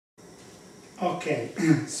Okay,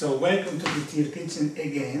 so welcome to Kuteer kitchen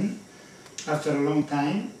again after a long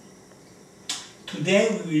time.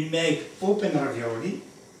 Today we will make open ravioli,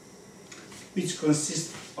 which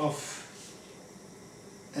consists of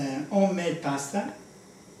homemade pasta,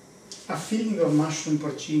 a filling of mushroom,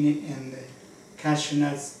 porcini and cashew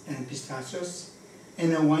nuts and pistachios,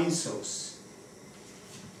 and a wine sauce.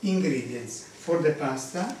 Ingredients for the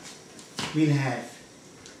pasta: we'll have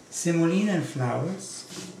semolina and flour,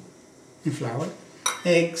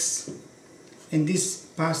 eggs, and this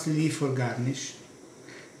parsley leaf for garnish.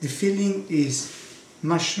 The filling is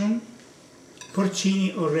mushroom,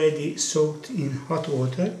 porcini already soaked in hot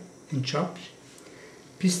water and chopped,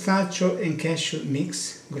 pistachio and cashew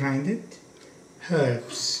mix grinded,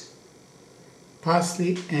 herbs,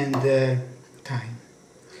 parsley and thyme.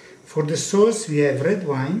 For the sauce we have red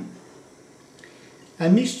wine,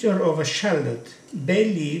 a mixture of a shallot, bay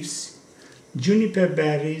leaves, juniper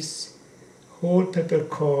berries, whole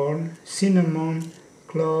peppercorn, cinnamon,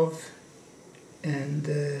 clove, and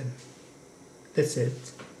that's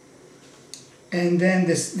it. And then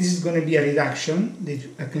this is going to be a reduction that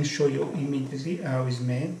I can show you immediately how it's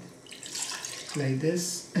made, like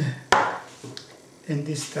this, and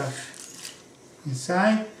this stuff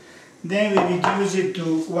inside. Then we reduce it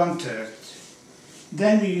to 1/3.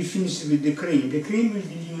 Then we will finish with the cream. The cream will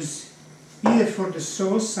be used either for the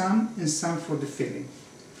sauce some and some for the filling.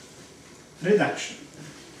 Reduction.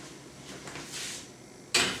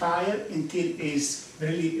 Fire until it is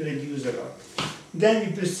really reduced a lot. Then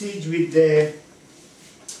we proceed with the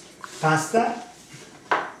pasta,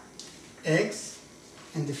 eggs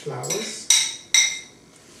and the flowers.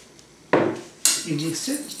 We mix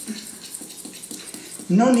it.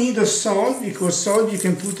 No need of salt, because salt you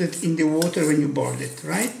can put it in the water when you boil it,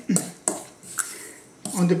 right?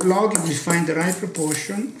 On the blog you will find the right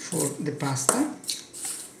proportion for the pasta.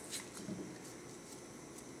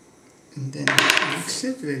 And then mix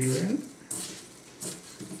it very well.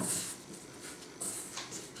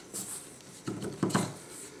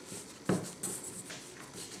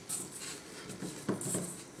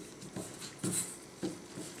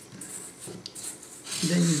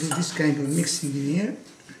 Then you do this kind of mixing in here.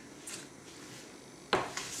 I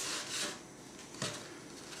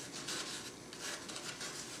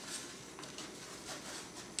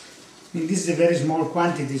mean, this is a very small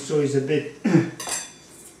quantity, so it's a bit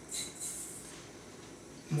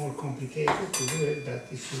more complicated to do it, but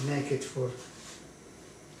if you make it for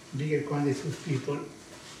bigger quantity of people.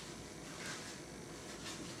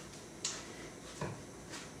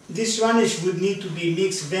 This one would need to be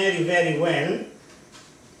mixed very, very well,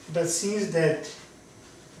 but since that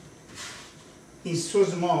is so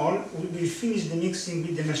small, we will finish the mixing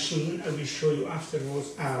with the machine. I will show you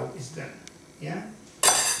afterwards how it's done. Yeah?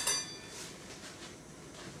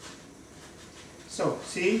 So,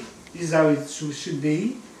 see, this is how it should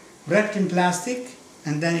be, wrapped in plastic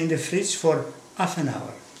and then in the fridge for half an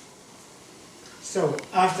hour. So,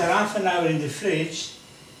 after half an hour in the fridge,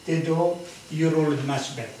 the dough, you roll it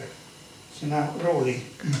much better. So now, rolling.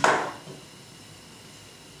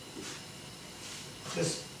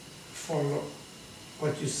 Just follow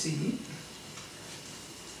what you see.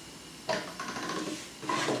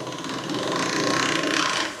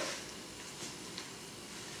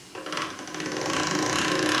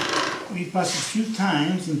 We pass a few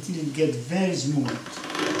times until it gets very smooth.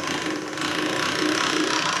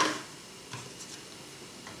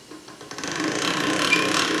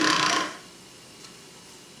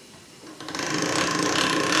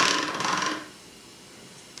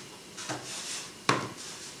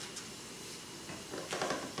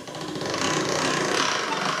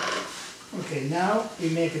 Okay, now we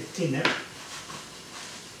make it thinner.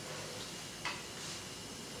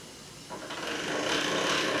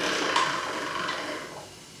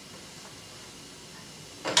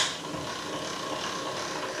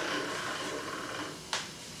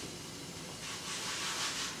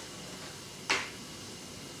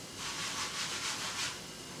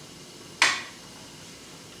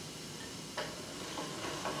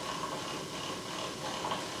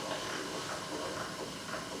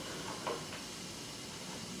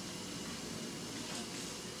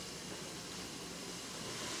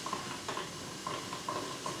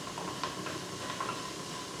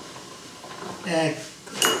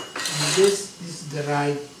 This is the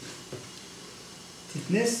right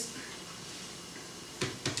thickness.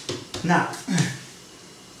 Now,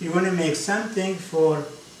 you want to make something for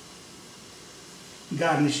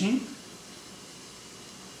garnishing,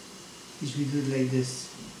 which we do it like this.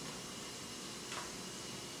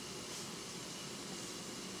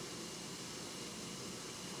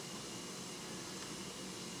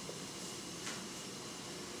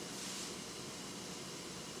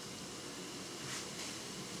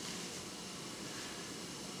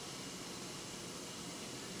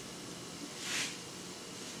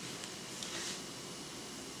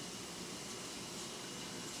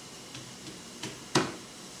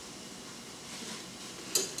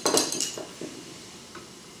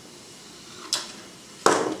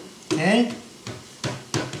 Okay,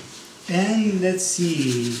 and let's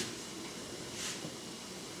see.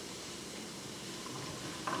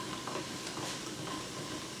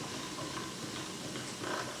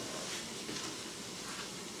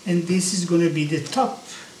 And this is going to be the top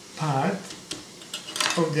part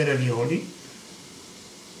of the ravioli.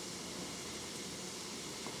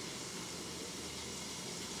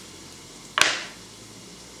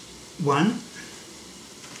 One.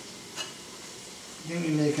 Then we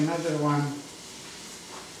make another one.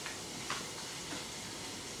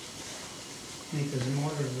 Make a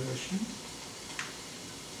smaller version.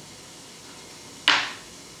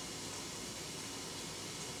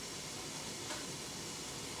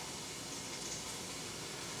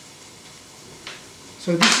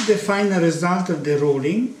 So this is the final result of the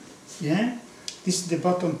rolling. Yeah, this is the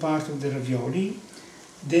bottom part of the ravioli.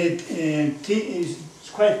 The is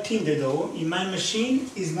quite thin, the dough. In my machine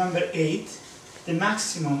is number 8. The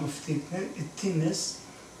maximum of thinness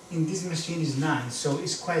in this machine is 9, so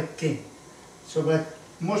it's quite thin. So, but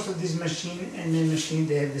most of this machine and the machine,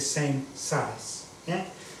 they have the same size. Yeah,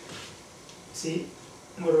 see,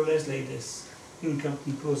 more or less like this. You can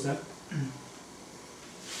come close up.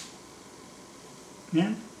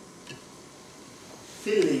 Yeah.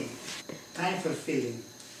 Filling. Time for filling.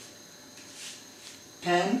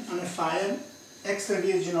 Pan on a fire, extra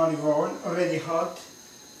virgin olive oil, already hot.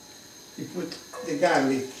 You put the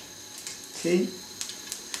garlic. See?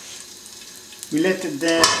 We let it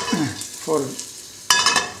there for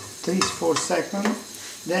 3-4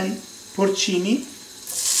 seconds. Then porcini.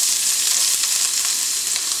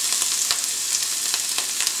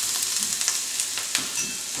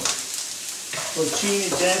 Porcini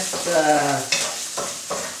just a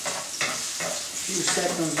few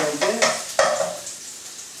seconds like that.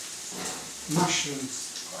 Mushrooms.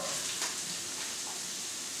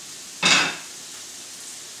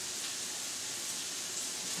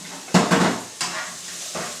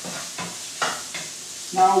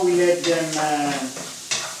 Now we let them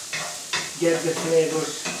get the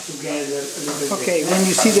flavors together a little bit. Okay, when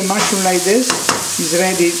you see the mushroom like this, it's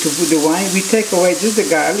ready to put the wine. We take away just the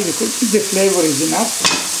garlic because the flavor is enough.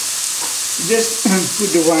 Just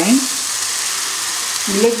put the wine.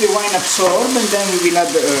 We let the wine absorb and then we will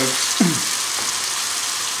add the herbs.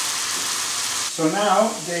 So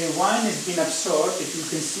now the wine has been absorbed, if you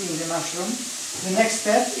can see in the mushroom. The next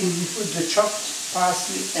step is we put the chopped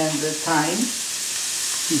parsley and the thyme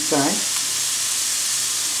inside.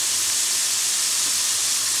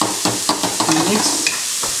 And mix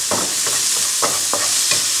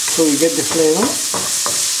so you get the flavor.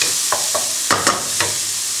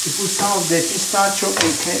 You put some of the pistachio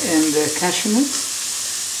and the cashew nuts.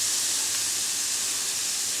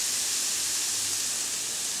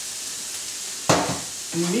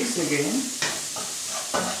 You mix again,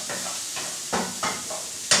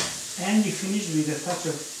 and you finish with a touch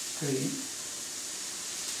of cream.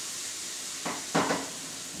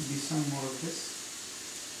 Maybe some more of this.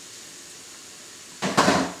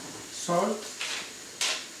 Salt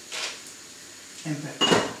and pepper.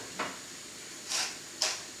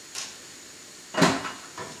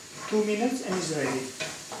 2 minutes and it's ready.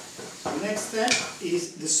 The next step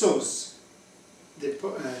is the sauce. The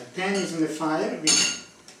pan is on the fire with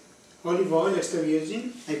olive oil, extra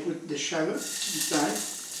virgin. I put the shallot inside.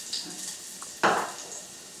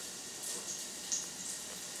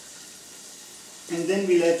 And then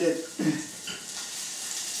we let it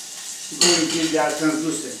go until they are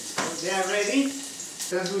translucent. They are ready.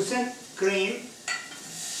 Translucent, cream.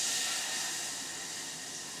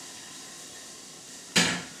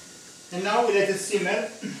 And now we let it simmer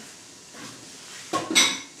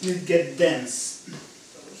till it gets dense.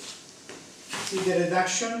 See, the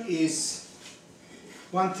reduction is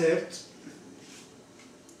 1/3.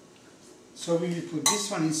 So we will put this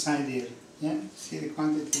one inside here. Yeah, see the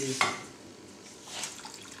quantity is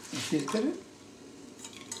filtered.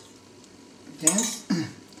 Yes.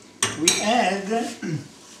 We add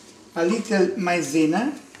a little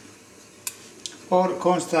maizena or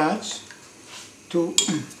cornstarch to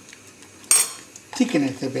thicken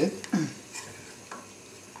it a bit.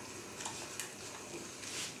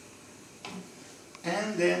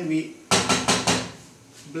 And then we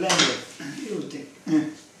blend it.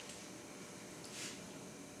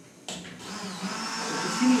 To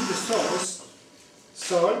finish the sauce,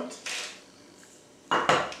 salt,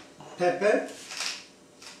 pepper,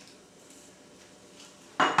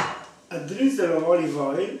 a drizzle of olive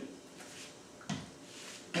oil,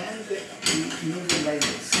 and move it like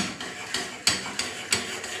this.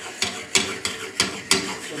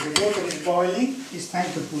 So the water is boiling. It's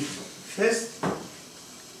time to put first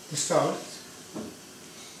the salt,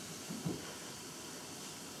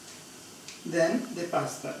 Then the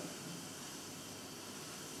pasta.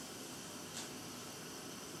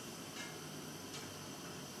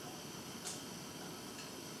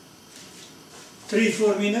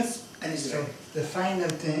 3-4 minutes and it's ready. The final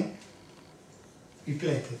thing, we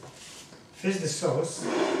plate it. First the sauce.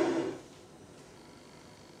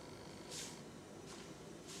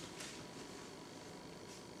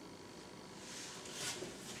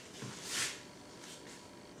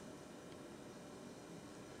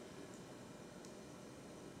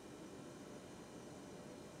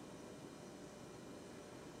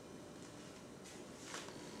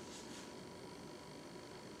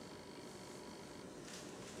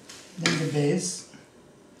 Then the base.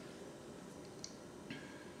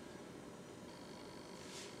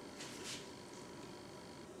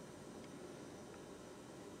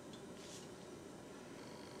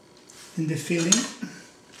 And the filling.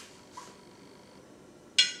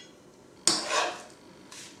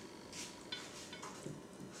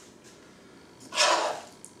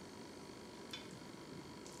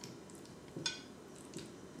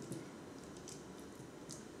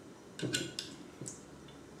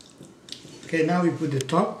 Okay, now we put the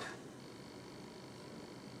top.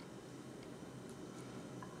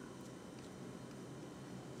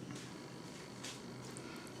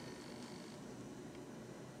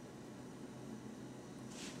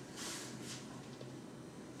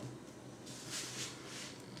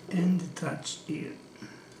 And the touch here.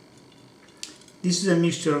 This is a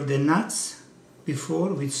mixture of the nuts before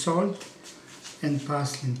with salt and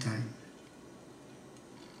parsley and thyme.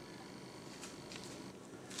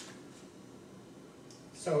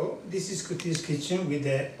 So this is Kuteer's kitchen with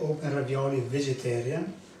the open ravioli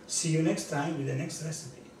vegetarian. See you next time with the next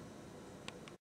recipe.